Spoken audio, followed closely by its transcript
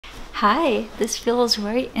Hi, this feels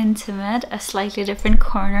very intimate, a slightly different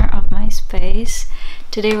corner of my space.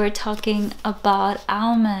 Today we're talking about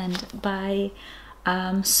Almond by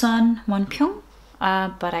Sohn Won-Pyung,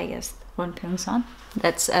 but I guess Won-Pyung Sohn.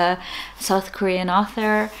 That's a South Korean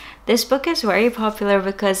author. This book is very popular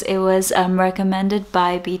because it was recommended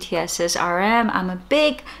by BTS's RM. I'm a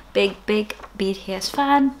big BTS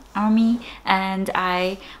fan, ARMY, and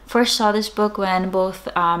I first saw this book when both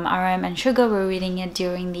RM and Suga were reading it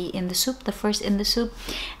during the first In the Soup,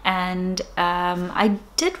 and I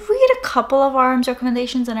did read a couple of RM's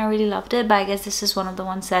recommendations and I really loved it, but I guess this is one of the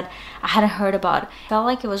ones that I hadn't heard about. Felt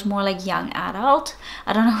like it was more like young adult.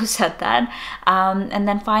 I don't know who said that. And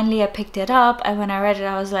then finally I picked it up, and when I read it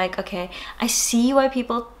I was like, okay, I see why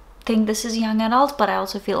people think this is young adult, but I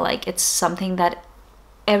also feel like it's something that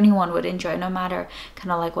anyone would enjoy, no matter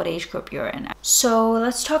kind of like what age group you're in. So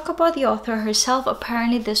let's talk about the author herself.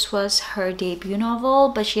 Apparently this was her debut novel,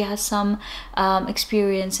 but she has some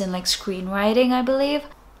experience in like screenwriting, I believe.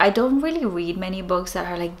 I don't really read many books that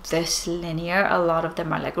are like this linear. A lot of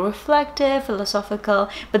them are like reflective, philosophical,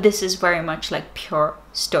 but this is very much like pure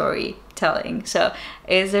storytelling. So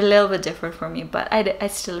it's a little bit different for me, but I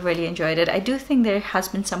still really enjoyed it. I do think there has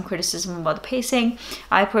been some criticism about the pacing.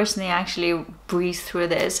 I personally actually breezed through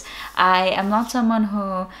this. I am not someone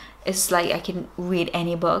who is like, I can read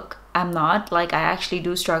any book. I'm not. Like, I actually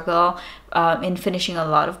do struggle in finishing a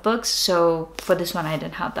lot of books. So for this one, I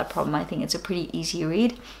didn't have that problem. I think it's a pretty easy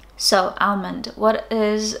read. So Almond, what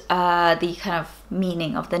is the kind of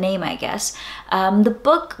meaning of the name, I guess? The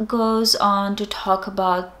book goes on to talk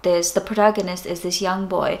about this. The protagonist is this young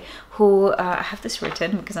boy who, I have this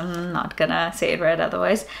written because I'm not gonna say it right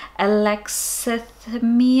otherwise,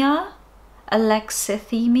 alexithymia,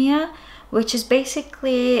 which is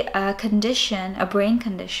basically a condition, a brain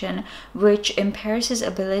condition, which impairs his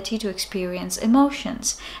ability to experience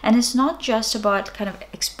emotions. And it's not just about kind of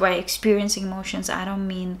experiencing emotions. I don't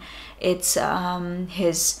mean it's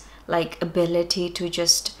his like ability to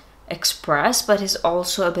just express, but his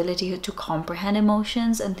also ability to comprehend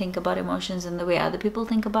emotions and think about emotions in the way other people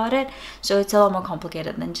think about it. So it's a lot more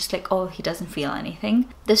complicated than just like, oh, he doesn't feel anything.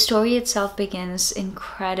 The story itself begins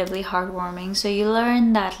incredibly heartwarming. So you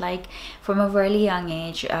learn that like from a really young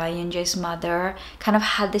age, Yoonjae's mother kind of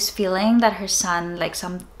had this feeling that her son, like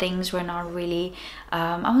some things were not really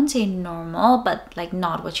I wouldn't say normal, but like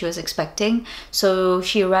not what she was expecting. So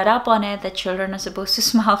she read up on it that children are supposed to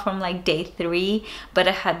smile from like day 3, but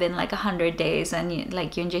it had been like 100 days and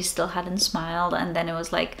like Yoonjae still hadn't smiled, and then it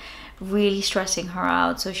was like really stressing her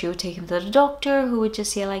out. So she would take him to the doctor, who would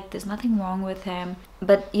just say like there's nothing wrong with him,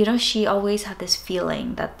 but you know, she always had this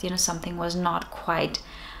feeling that, you know, something was not quite,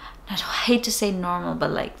 I hate to say normal,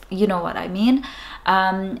 but like, you know what I mean.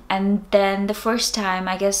 And then the first time,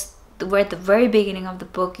 I guess we're at the very beginning of the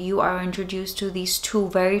book, you are introduced to these two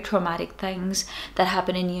very traumatic things that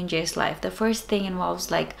happen in Yoonjae's life. The first thing involves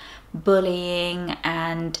like bullying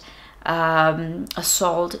and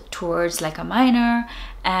assault towards like a minor,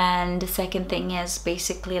 and the second thing is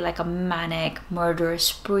basically like a manic murderous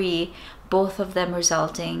spree, both of them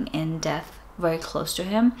resulting in death very close to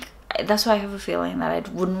him. That's why I have a feeling that I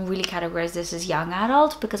wouldn't really categorize this as young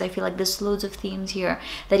adult, because I feel like there's loads of themes here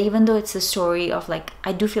that even though it's the story of like,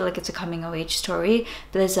 I do feel like it's a coming of age story,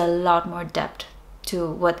 but there's a lot more depth to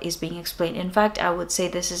what is being explained. In fact, I would say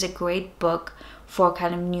this is a great book for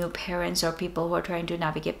kind of new parents or people who are trying to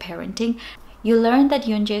navigate parenting. You learn that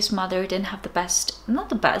Yoonjae's mother didn't have the best, not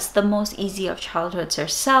the best, the most easy of childhoods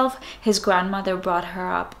herself. His grandmother brought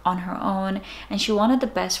her up on her own, and she wanted the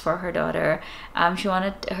best for her daughter. She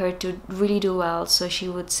wanted her to really do well, so she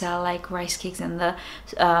would sell like rice cakes in the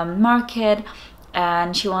market,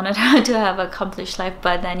 and she wanted her to have an accomplished life.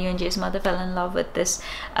 But then Yoonjae's mother fell in love with this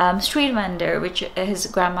street vendor, which his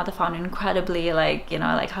grandmother found incredibly like, you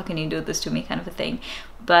know, like, how can you do this to me kind of a thing.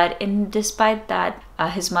 But despite that,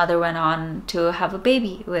 his mother went on to have a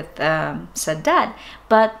baby with said dad.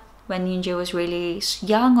 But when Yoonjae was really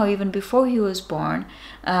young, or even before he was born,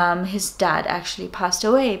 his dad actually passed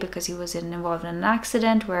away because he was involved in an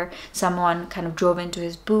accident where someone kind of drove into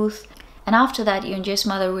his booth. And after that, Yoonjae's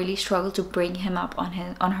mother really struggled to bring him up on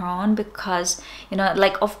her own, because, you know,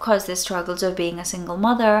 like, of course there's struggles of being a single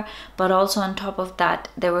mother, but also on top of that,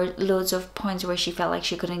 there were loads of points where she felt like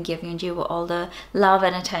she couldn't give Yoonjae all the love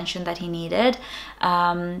and attention that he needed,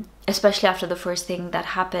 especially after the first thing that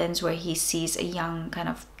happens where he sees a young kind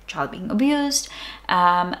of child being abused,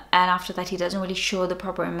 and after that he doesn't really show the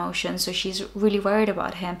proper emotions, so she's really worried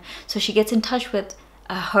about him. So she gets in touch with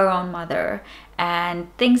her own mother, and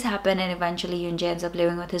things happen, and eventually Yoonjae ends up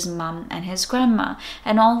living with his mom and his grandma.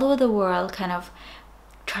 And although the world kind of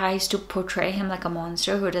tries to portray him like a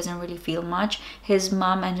monster who doesn't really feel much. His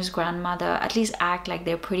mom and his grandmother at least act like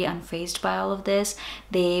they're pretty unfazed by all of this.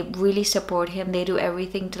 They really support him. They do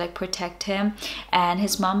everything to like protect him. And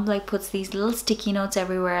his mom like puts these little sticky notes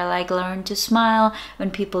everywhere, like learn to smile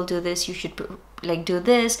when people do this, you should like do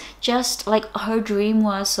this. Just like her dream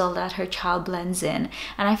was so that her child blends in.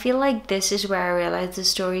 And I feel like this is where I realized the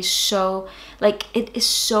story is so like, it is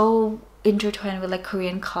so intertwined with like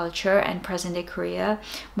Korean culture and present day Korea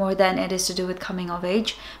more than it is to do with coming of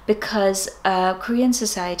age, because Korean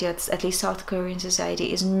society, or at least South Korean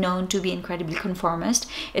society, is known to be incredibly conformist.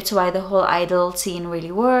 It's why the whole idol scene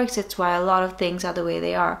really works. It's why a lot of things are the way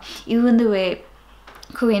they are. Even the way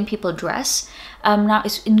Korean people dress now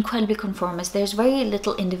is incredibly conformist. There's very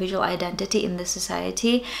little individual identity in this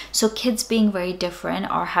society. So kids being very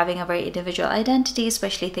different or having a very individual identity,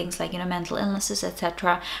 especially things like, you know, mental illnesses,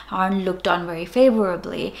 etc., aren't looked on very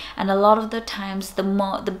favorably. And a lot of the times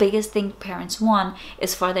the biggest thing parents want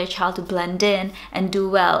is for their child to blend in and do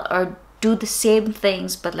well, or do the same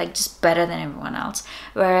things but like just better than everyone else.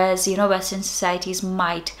 Whereas, you know, Western societies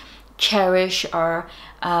might cherish or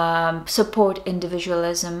support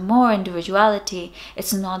individualism, more individuality.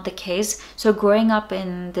 It's not the case. So growing up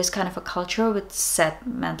in this kind of a culture with set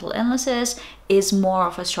mental illnesses is more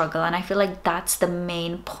of a struggle, and I feel like that's the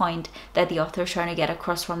main point that the author is trying to get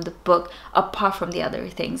across from the book, apart from the other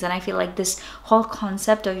things. And I feel like this whole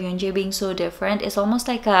concept of Yoon-jae being so different is almost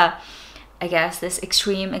like a, I guess, this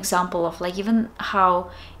extreme example of like even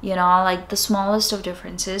how, you know, like the smallest of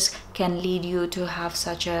differences can lead you to have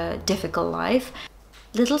such a difficult life.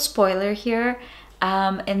 Little spoiler here,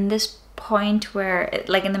 in this point where,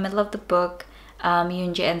 like in the middle of the book,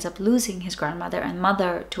 Yoon-jae ends up losing his grandmother and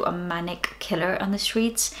mother to a manic killer on the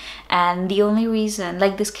streets. And the only reason,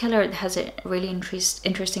 like, this killer has a really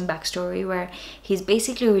interesting backstory where he's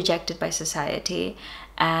basically rejected by society.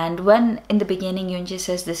 And when in the beginning Yoon-jae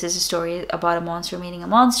says this is a story about a monster meeting a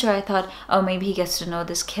monster, I thought, oh, maybe he gets to know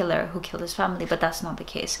this killer who killed his family, but that's not the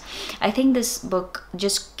case. I think this book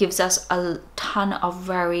just gives us a ton of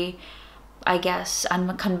very, I guess,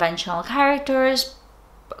 unconventional characters,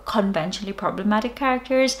 conventionally problematic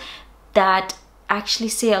characters that actually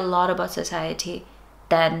say a lot about society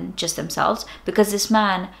than just themselves. Because this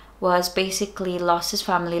man was basically lost his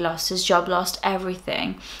family, lost his job, lost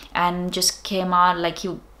everything, and just came out, like,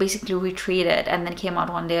 he basically retreated and then came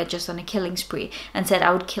out one day just on a killing spree and said,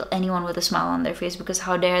 I would kill anyone with a smile on their face, because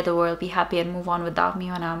how dare the world be happy and move on without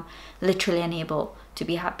me when I'm literally unable to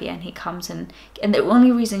be happy. And he comes and the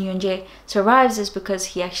only reason Yoon-jae survives is because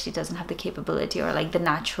he actually doesn't have the capability or like the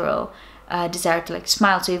natural desire to like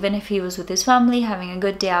smile. So even if he was with his family having a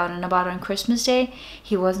good day out and about on Christmas Day,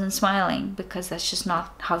 he wasn't smiling because that's just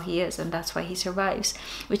not how he is, and that's why he survives,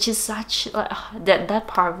 which is such that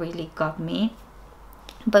part really got me.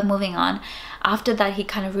 But moving on, after that he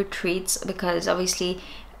kind of retreats, because obviously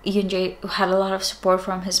Yoon-jae had a lot of support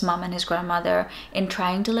from his mom and his grandmother in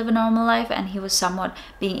trying to live a normal life, and he was somewhat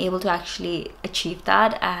being able to actually achieve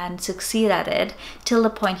that and succeed at it, till the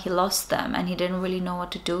point he lost them and he didn't really know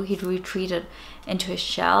what to do. He'd retreated into his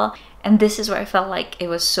shell. And this is where I felt like it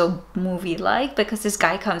was so movie-like, because this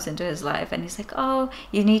guy comes into his life and he's like, oh,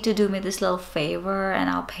 you need to do me this little favor and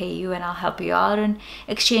I'll pay you and I'll help you out in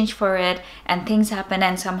exchange for it. And things happen,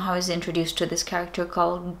 and somehow he's introduced to this character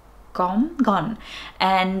called Gon.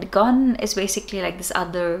 And Gon is basically like this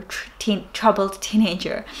other troubled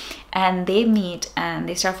teenager, and they meet and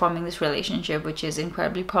they start forming this relationship, which is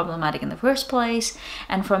incredibly problematic in the first place.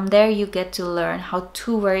 And from there you get to learn how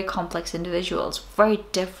two very complex individuals, very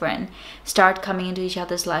different, start coming into each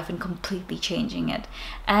other's life and completely changing it.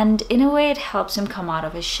 And in a way it helps him come out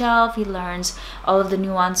of his shell. He learns all of the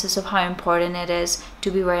nuances of how important it is to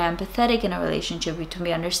be very empathetic in a relationship, to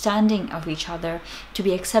be understanding of each other, to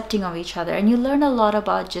be accepting of each other. And you learn a lot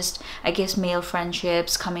about just, I guess, male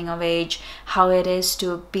friendships, coming of age, how it is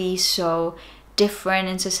to be so different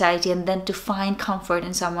in society, and then to find comfort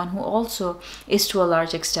in someone who also is to a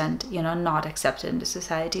large extent, you know, not accepted into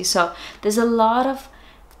society. So there's a lot of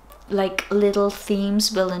like little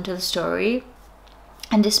themes built into the story,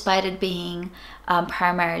 and despite it being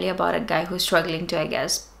primarily about a guy who's struggling to, I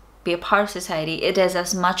guess, be a part of society, it is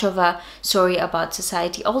as much of a story about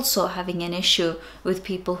society also having an issue with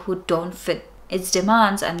people who don't fit its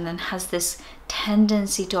demands, and then has this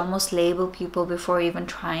tendency to almost label people before even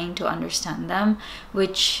trying to understand them,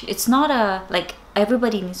 which it's not a, like,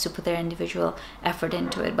 everybody needs to put their individual effort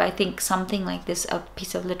into it. But I think something like this, a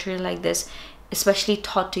piece of literature like this, especially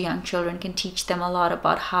taught to young children, can teach them a lot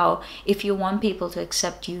about how, if you want people to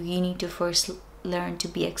accept you, you need to first learn to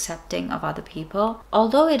be accepting of other people.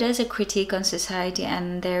 Although it is a critique on society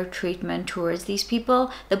and their treatment towards these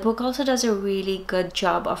people, the book also does a really good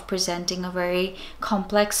job of presenting a very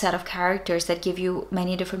complex set of characters that give you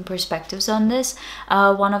many different perspectives on this.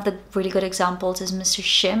 One of the really good examples is Mr.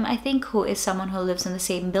 Shim, I think, who is someone who lives in the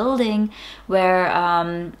same building where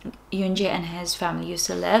Yoonjae and his family used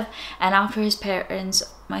to live, and after his parents,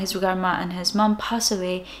 his grandma and his mom, pass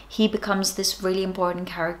away, he becomes this really important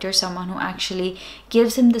character, someone who actually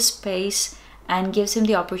gives him the space and gives him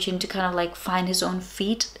the opportunity to kind of like find his own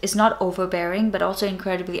feet. Is not overbearing, but also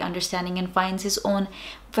incredibly understanding, and finds his own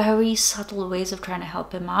very subtle ways of trying to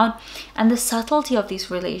help him out. And the subtlety of these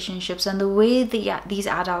relationships and the way these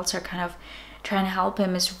adults are kind of trying to help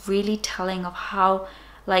him is really telling of how,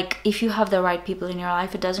 like, if you have the right people in your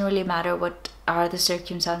life, it doesn't really matter what are the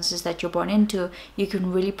circumstances that you're born into, you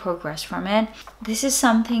can really progress from it. This is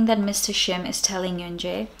something that Mr. Shim is telling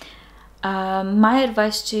Yoonjae. My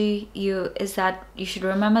advice to you is that you should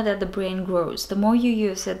remember that the brain grows. The more you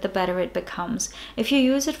use it, the better it becomes. If you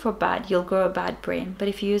use it for bad, you'll grow a bad brain. But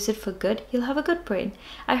if you use it for good, you'll have a good brain.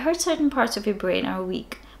 I heard certain parts of your brain are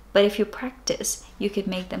weak, but if you practice, you could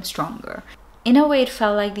make them stronger. In a way, it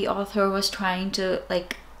felt like the author was trying to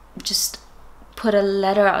like just put a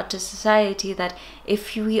letter out to society that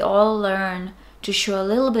if we all learn to show a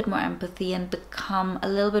little bit more empathy and become a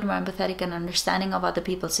little bit more empathetic and understanding of other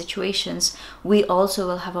people's situations, we also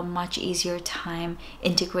will have a much easier time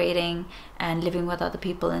integrating and living with other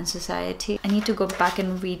people in society. I need to go back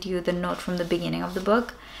and read you the note from the beginning of the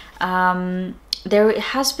book. There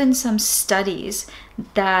has been some studies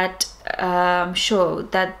that show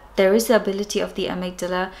that there is the ability of the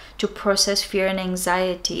amygdala to process fear and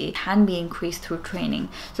anxiety can be increased through training.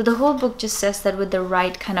 So the whole book just says that with the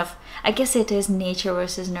right kind of, I guess it is nature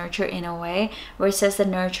versus nurture in a way, where it says that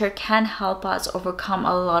nurture can help us overcome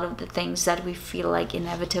a lot of the things that we feel like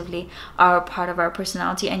inevitably are a part of our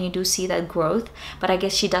personality, and you do see that growth. But I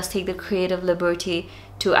guess she does take the creative liberty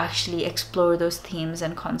to actually explore those themes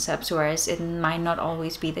and concepts, whereas it might not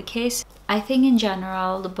always be the case. I think in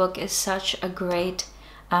general, the book is such a great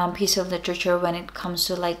piece of literature when it comes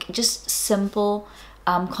to like just simple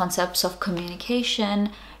concepts of communication,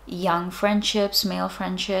 young friendships, male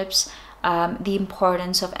friendships, the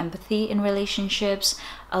importance of empathy in relationships,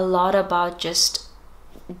 a lot about just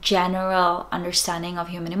general understanding of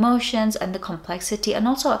human emotions and the complexity, and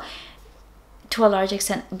also to a large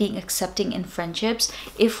extent being accepting in friendships.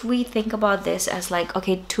 If we think about this as like,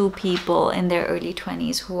 okay, two people in their early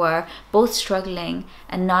 20s who are both struggling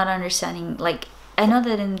and not understanding, like, I know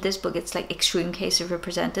that in this book it's like extreme cases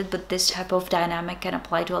represented, but this type of dynamic can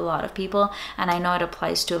apply to a lot of people, and I know it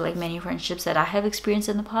applies to like many friendships that I have experienced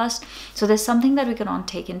in the past. So there's something that we can all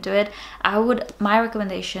take into it. My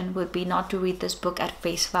recommendation would be not to read this book at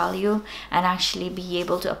face value and actually be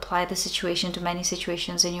able to apply the situation to many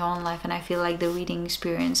situations in your own life, and I feel like the reading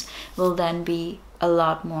experience will then be a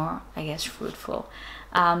lot more, I guess, fruitful.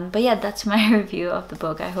 But yeah, that's my review of the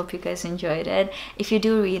book. I hope you guys enjoyed it. If you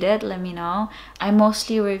do read it, let me know. I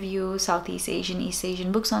mostly review Southeast Asian, East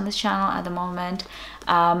Asian books on this channel at the moment.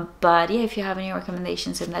 But yeah, if you have any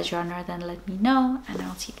recommendations in that genre, then let me know, and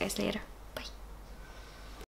I'll see you guys later.